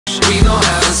We gon'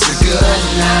 have us a good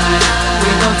night.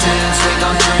 We gon' dance, we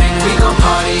gon' drink, we gon'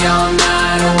 party all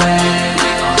night away.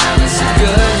 We gon' have us a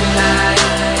good night,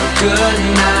 a good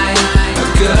night,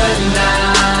 a good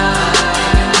night.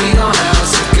 We gon' have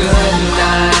us a good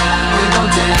night. We gon'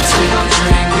 dance, we gon'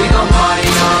 drink, we gon' party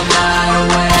all night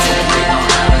away. We gon'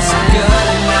 have us a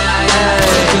good night,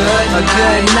 a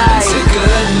good night, a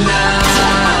good night.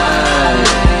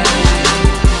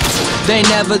 They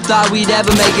never thought we'd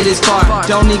ever make it this far.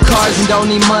 Don't need cars and don't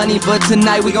need money, but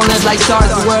tonight we gon' live like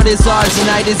stars. The world is ours, the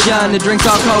night is young. The drinks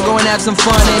all cold, go and have some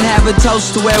fun and have a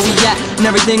toast to where we at and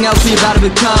everything else we about to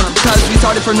become. Cause we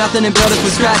started from nothing and built it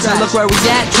from scratch. Now look where we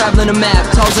at, traveling a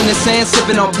map, toes in the sand,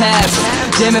 sipping on paths.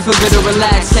 Damn, it feel good to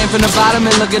relax. Came from the bottom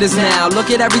and look at us now. Look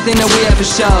at everything that we have to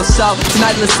show. So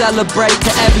tonight let's celebrate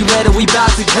to everywhere that we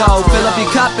about to go. Fill up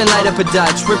your cup and light up a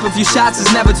Dutch. Rip a few shots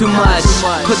is never too much.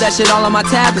 Put that shit all on my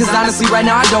tab, cause honestly right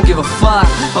now I don't give a fuck.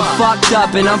 I'm fucked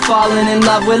up and I'm falling in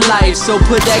love with life. So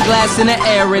put that glass in the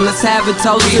air and let's have a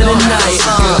toast to the night.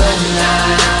 Good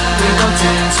night. We gon'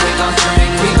 dance, we gon'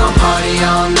 drink, we gon' party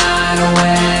all night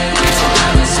away. We gon'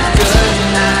 have us a good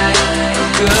night, a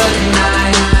good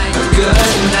night, a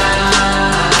good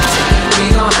night. We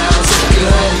gon' have us a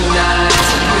good night.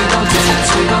 We gon' dance,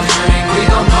 we gon' drink, we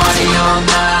gon' party all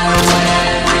night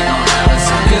away. We gon' have us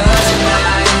a good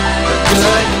night, a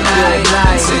good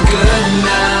night, it's a good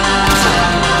night.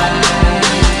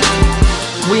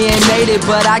 We ain't made it,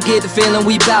 but I get the feeling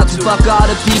we bout to. Fuck all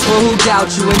the people who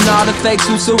doubt you and all the fakes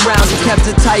who surround you. Kept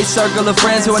a tight circle of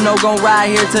friends who I know gon'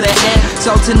 ride here to the end.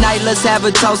 So tonight let's have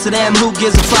a toast to them. Who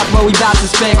gives a fuck what we bout to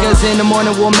spend? Cause in the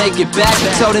morning we'll make it back.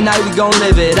 So tonight we gon'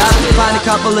 live it up. Find a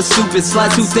couple of stupid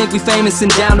sluts who think we famous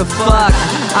and down to fuck.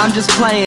 I'm just playing.